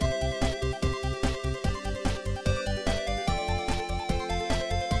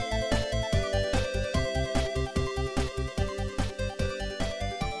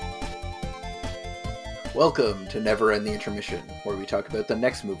Welcome to Never End the Intermission, where we talk about the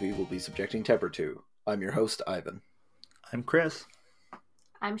next movie we'll be subjecting Tepper to. I'm your host, Ivan. I'm Chris.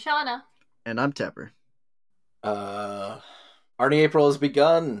 I'm Shauna. And I'm Tepper. Arnie April has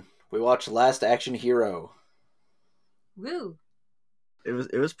begun. We watched Last Action Hero. Woo. It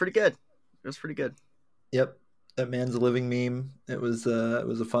was pretty good. It was pretty good. Yep, that man's a living meme. It was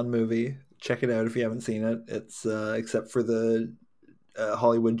a fun movie. Check it out if you haven't seen it. It's except for the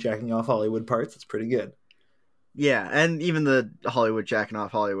Hollywood jacking off Hollywood parts, it's pretty good. Yeah, and even the Hollywood jacking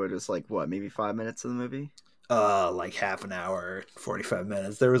off Hollywood is like what, maybe 5 minutes of the movie? Like half an hour, 45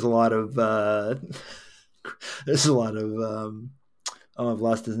 minutes. There was a lot of there's a lot of oh, I've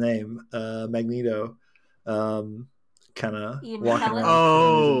lost his name. Magneto. Kind of Ian walking McKellen? around.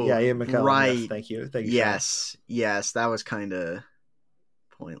 Oh, yeah, Ian McKellen. right. Yes, thank you. Yes, yes, that was kind of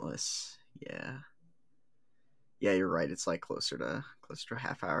pointless. Yeah, you're right. It's like closer to a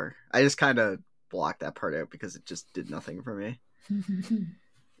half hour. I just kind of blocked that part out because it just did nothing for me.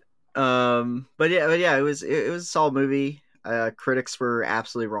 But yeah, it was a solid movie. Critics were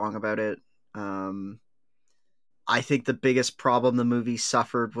absolutely wrong about it. I think the biggest problem the movie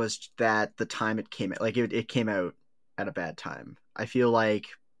suffered was that the time it came out, like it came out at a bad time. I feel like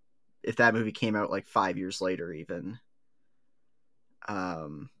if that movie came out like 5 years later, even,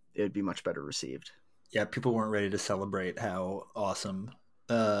 it would be much better received. Yeah, people weren't ready to celebrate how awesome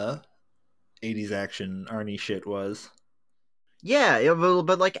 80s action Arnie shit was. Yeah,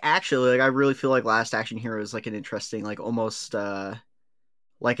 but like actually, like I really feel like Last Action Hero is like an interesting, like almost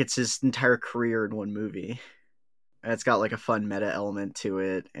like it's his entire career in one movie. And it's got like a fun meta element to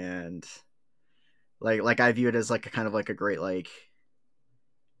it, and like I view it as like a kind of like a great like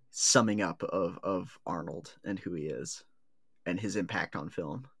summing up of Arnold and who he is and his impact on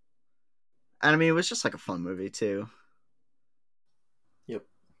film. And I mean, it was just like a fun movie too. Yep.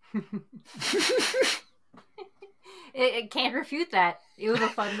 It can't refute that. It was a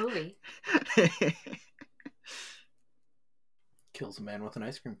fun movie. Kills a man with an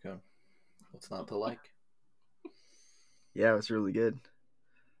ice cream cone. What's not to like? Yeah, it was really good.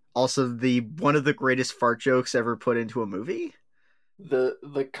 Also, one of the greatest fart jokes ever put into a movie. The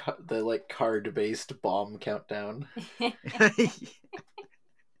like card based bomb countdown. Very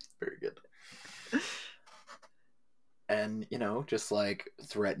good. And just like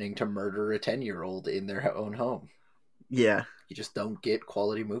threatening to murder a 10-year-old in their own home. Yeah. You just don't get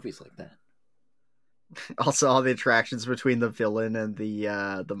quality movies like that. Also, all the interactions between the villain and the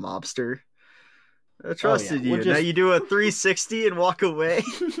mobster. I trusted you. Now you do a 360 and walk away.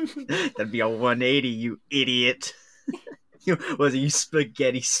 That'd be a 180, you idiot. Was it you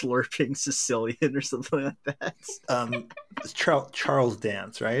spaghetti slurping Sicilian or something like that? It's Charles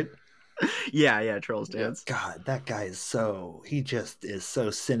Dance, right? Yeah, Charles Dance. God, that guy he just is so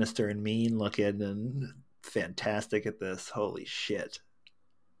sinister and mean looking and fantastic at this. Holy shit.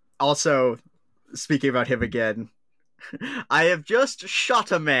 Also, speaking about him again, I have just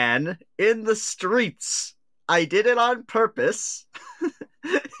shot a man in the streets. I did it on purpose.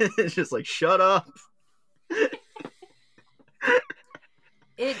 It's just like, shut up.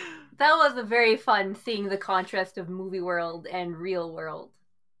 That was a very fun seeing the contrast of movie world and real world.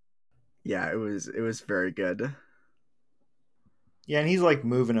 Yeah, it was very good. Yeah, and he's like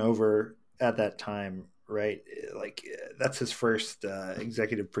moving over at that time, right? Like that's his first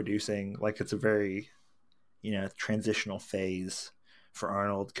executive producing. Like it's a very transitional phase for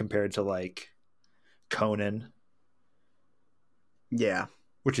Arnold compared to like Conan. Yeah.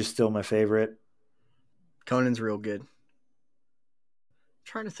 Which is still my favorite. Conan's real good. I'm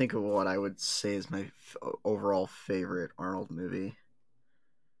trying to think of what I would say is my overall favorite Arnold movie.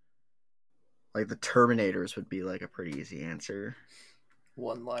 Like the Terminators would be like a pretty easy answer.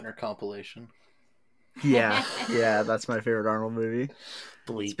 One-liner compilation. Yeah, that's my favorite Arnold movie.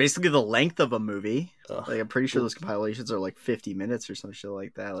 It's basically the length of a movie. Ugh. Like I'm pretty sure those compilations are like 50 minutes or some shit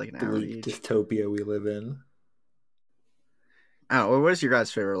like that, like an hour each. Dystopia we live in. Oh, what is your guys'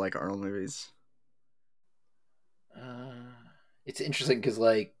 favorite like Arnold movies? It's interesting because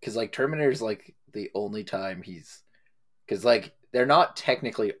Terminator is like the only time because like they're not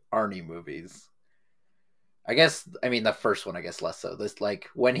technically Arnie movies. I guess, I mean, the first one, I guess less so. This, like,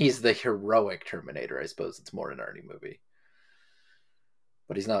 when he's the heroic Terminator, I suppose it's more an Arnie movie.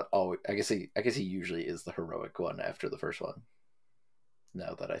 But he's not always. I guess he usually is the heroic one after the first one.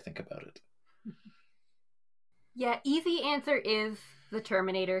 Now that I think about it. Yeah, easy answer is the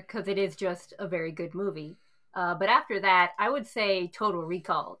Terminator because it is just a very good movie. But after that, I would say Total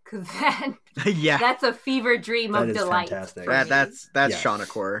Recall because that's a fever dream of delight. Fantastic. That's Shauna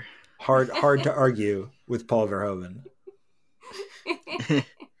Core. Hard to argue with Paul Verhoeven.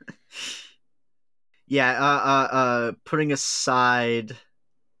 Yeah, putting aside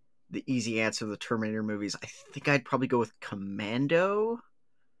the easy answer of the Terminator movies, I think I'd probably go with Commando.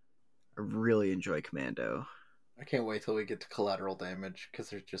 I really enjoy Commando. I can't wait till we get to Collateral Damage, because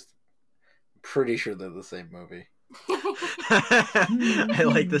they're just pretty sure they're the same movie. I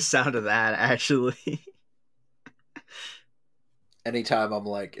like the sound of that, actually. Anytime I'm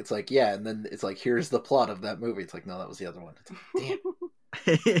like, it's like, yeah, and then it's like, here's the plot of that movie. It's like, no, that was the other one. It's like,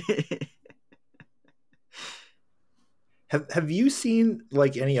 damn. Have you seen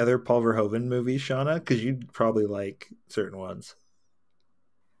like any other Paul Verhoeven movies, Shauna? Because you'd probably like certain ones.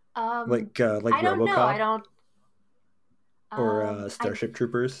 Like I don't RoboCop. know. I don't. Or Starship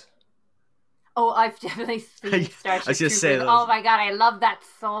Troopers. Oh, I've definitely seen Starship Troopers. Say oh my god, I love that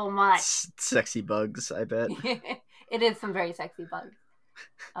so much. Sexy bugs, I bet. It is some very sexy bugs.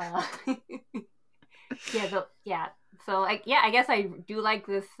 So I guess I do like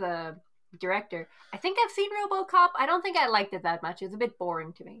this director. I think I've seen RoboCop. I don't think I liked it that much. It's a bit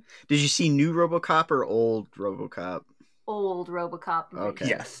boring to me. Did you see new RoboCop or old RoboCop? Old RoboCop. Okay.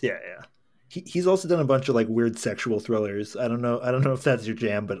 Yes. Yeah. He's also done a bunch of like weird sexual thrillers. I don't know if that's your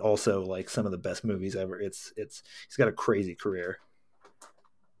jam, but also like some of the best movies ever. He's got a crazy career.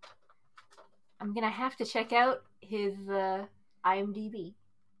 I'm gonna have to check out his IMDb.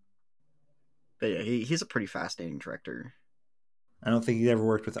 But yeah, he's a pretty fascinating director. I don't think he ever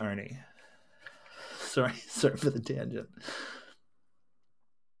worked with Arnie. Sorry for the tangent.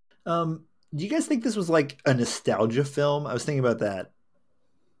 Do you guys think this was like a nostalgia film? I was thinking about that.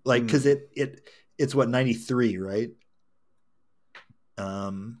 Like, because it's what, 93, right?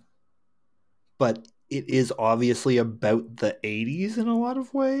 But it is obviously about the 80s in a lot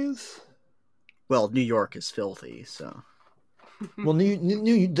of ways. Well, New York is filthy, so. Well, the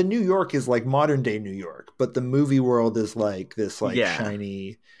New York is like modern day New York, but the movie world is like this, like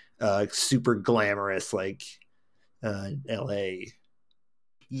shiny, super glamorous, like LA.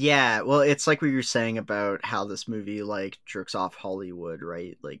 Yeah, well, it's like what you were saying about how this movie like jerks off Hollywood,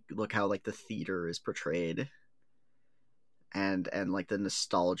 right? Like, look how like the theater is portrayed, and like the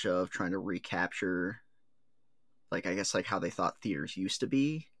nostalgia of trying to recapture, like, I guess like how they thought theaters used to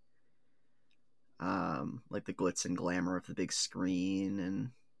be, like the glitz and glamour of the big screen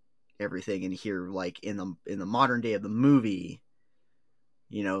and everything. And here, like in the modern day of the movie,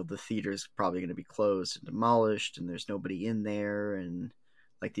 you know, the theater's probably going to be closed and demolished, and there's nobody in there, and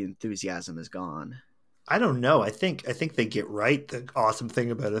like the enthusiasm is gone. I don't know. I think they get right the awesome thing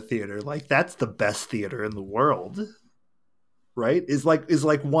about a theater. Like, that's the best theater in the world, right? Is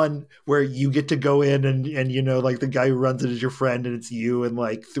like one where you get to go in and you know, like the guy who runs it is your friend, and it's you and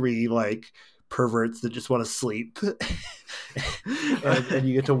like three like perverts that just want to sleep, and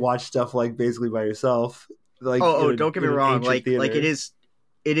you get to watch stuff like basically by yourself. Like, don't get me wrong. Like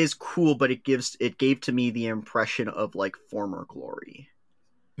it is cool, but it gave to me the impression of like former glory.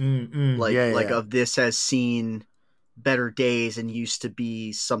 Of this has seen better days and used to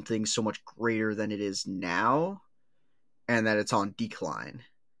be something so much greater than it is now, and that it's on decline.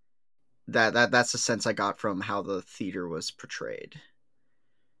 That's the sense I got from how the theater was portrayed.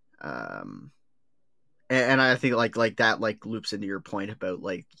 And I think like that like loops into your point about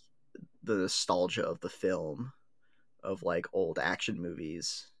like the nostalgia of the film, of like old action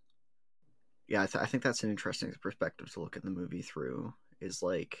movies. Yeah, I think that's an interesting perspective to look at the movie through. Is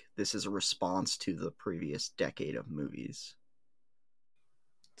like, this is a response to the previous decade of movies.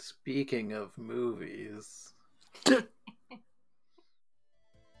 Speaking of movies.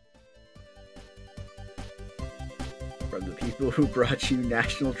 From the people who brought you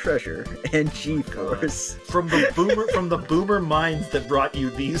National Treasure and G-Force. From the boomer minds that brought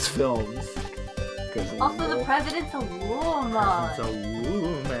you these films. Also, the President's a woman.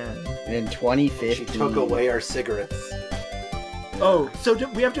 And in 2015... She took away our cigarettes. Oh, so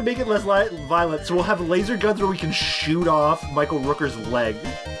we have to make it less violent, so we'll have laser guns where we can shoot off Michael Rooker's leg.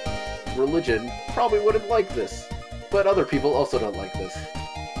 Religion probably wouldn't like this, but other people also don't like this.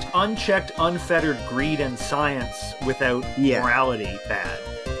 Unchecked, unfettered greed and science without morality bad.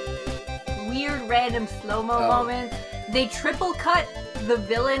 Weird random slow-mo moments. They triple cut the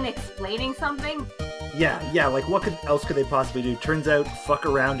villain explaining something. Yeah, like what else could they possibly do? Turns out, fuck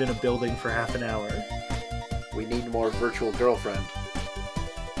around in a building for half an hour. We need more virtual girlfriend.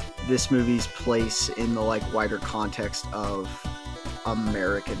 This movie's place in the like wider context of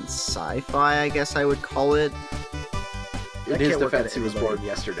American sci-fi, I guess I would call it. In his defense, he was born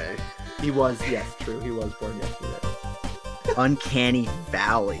yesterday. He was, yes, true. He was born yesterday. Uncanny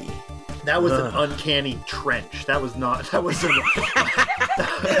Valley. That was an uncanny trench. That was not. That was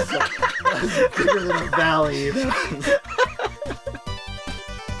bigger than a valley.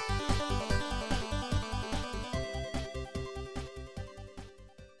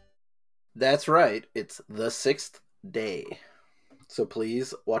 That's right. It's the 6th day. So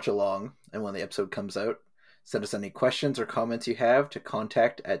please watch along, and when the episode comes out, send us any questions or comments you have to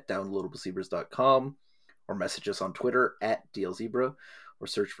contact@downloadablezebras.com, or message us on Twitter @DLZebra, or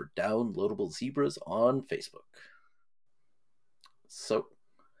search for Downloadable Zebras on Facebook. So,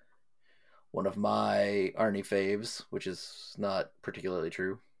 one of my Arnie faves, which is not particularly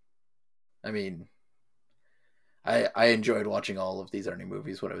true. I mean, I enjoyed watching all of these Arnie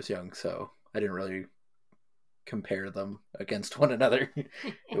movies when I was young, so I didn't really compare them against one another.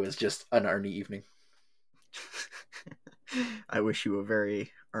 It was just an Arnie evening. I wish you a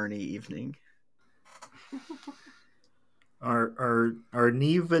very Arnie evening. Our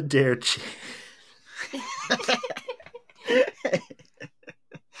Neva Derch.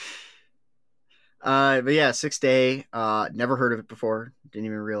 But yeah, 6th Day. Never heard of it before. Didn't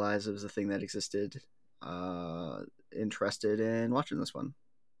even realize it was a thing that existed. Interested in watching this one.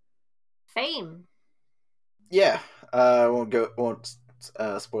 Same. Yeah, won't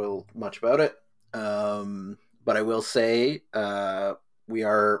spoil much about it. But I will say we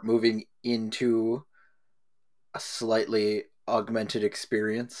are moving into a slightly augmented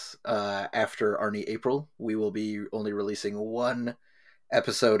experience after Arnie April. We will be only releasing one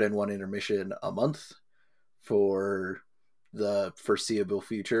episode and one intermission a month for the foreseeable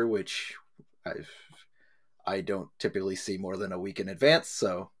future, which I don't typically see more than a week in advance,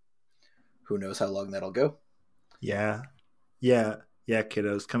 so who knows how long that'll go. Yeah,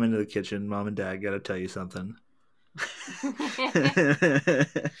 kiddos, come into the kitchen. Mom and Dad got to tell you something.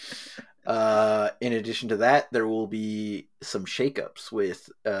 In addition to that, there will be some shakeups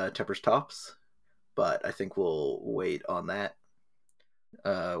with Tepper's Tops, but I think we'll wait on that.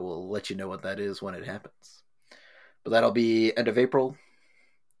 We'll let you know what that is when it happens. But that'll be end of April.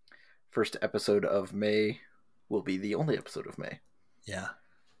 First episode of May will be the only episode of May. Yeah.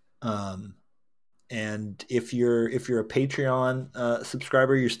 And if you're a Patreon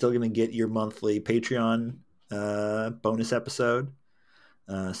subscriber, you're still going to get your monthly Patreon bonus episode.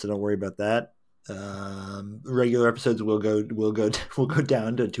 So don't worry about that. Regular episodes will go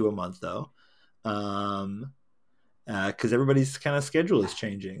down to a month though, because everybody's kind of schedule is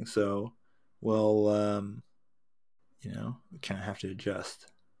changing. So we'll we kind of have to adjust.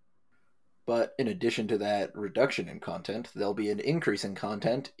 But in addition to that reduction in content, there'll be an increase in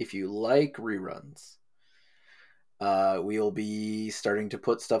content if you like reruns. We'll be starting to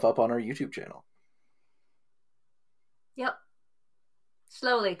put stuff up on our YouTube channel. Yep.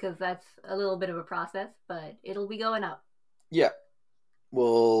 Slowly, because that's a little bit of a process, but it'll be going up. Yeah.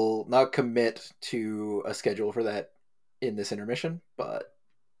 We'll not commit to a schedule for that in this intermission, but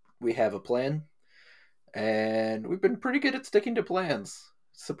we have a plan. And we've been pretty good at sticking to plans,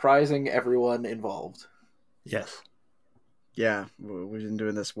 surprising everyone involved. Yes. Yeah, we've been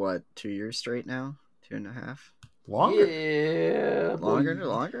doing this, 2 years straight now? 2.5? Longer? Yeah.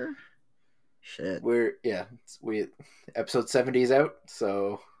 Longer? Shit. We episode 70 is out,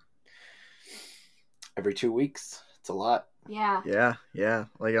 so every 2 weeks. It's a lot. Yeah. Yeah.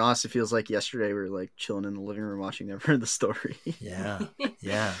 Like, it honestly feels like yesterday we were like chilling in the living room watching Never Heard the Story. Yeah.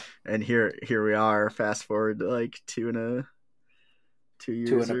 And here we are, fast forward to like 2 years.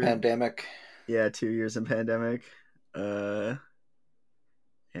 2 in a pandemic. Yeah, 2 years in pandemic. And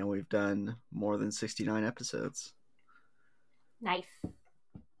we've done more than 69 episodes. Nice.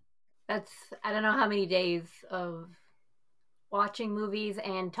 That's, I don't know how many days of watching movies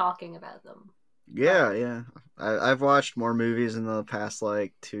and talking about them. Yeah. I've watched more movies in the past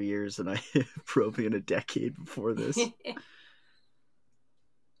 2 years than I probably in a decade before this.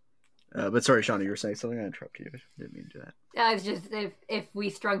 But sorry, Shauna, you were saying something. I interrupted you. I didn't mean to do that. It's just if we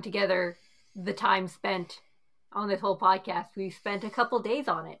strung together the time spent on this whole podcast, we spent a couple days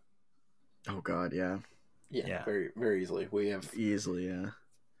on it. Oh God, yeah. Yeah. Very, very easily. We have easily, yeah.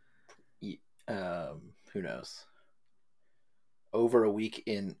 Who knows? Over a week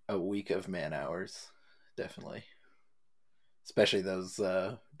of man hours, definitely. Especially those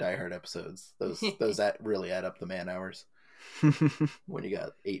Die Hard episodes. Those that really add up the man hours. When you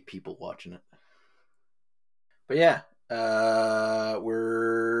got 8 people watching it. But yeah,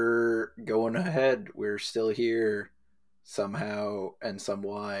 we're going ahead. We're still here somehow and some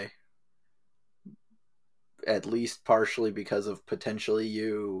why. At least partially because of potentially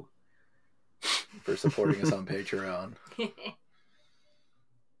you for supporting us on Patreon.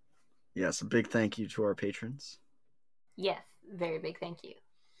 Yes, a big thank you to our patrons. Yes, very big thank you.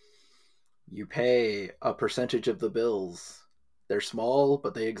 You pay a percentage of the bills. They're small,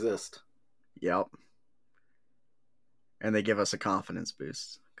 but they exist. Yep. And they give us a confidence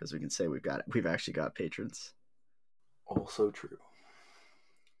boost because we can say we've actually got patrons. Also true.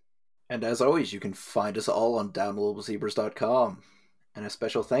 And as always, you can find us all on downloadablezebras.com. And a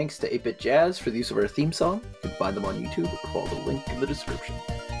special thanks to 8-Bit Jazz for the use of our theme song. You can find them on YouTube or follow the link in the description.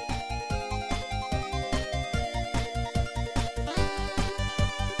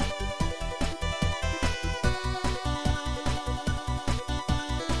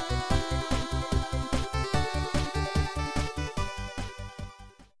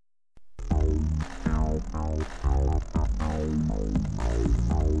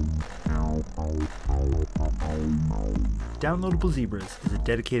 Downloadable Zebras is a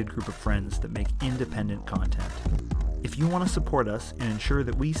dedicated group of friends that make independent content. If you want to support us and ensure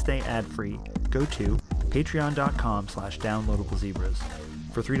that we stay ad-free, go to patreon.com/downloadablezebras.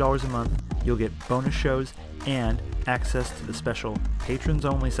 For $3 a month, you'll get bonus shows and access to the special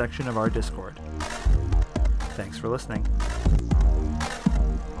patrons-only section of our Discord. Thanks for listening.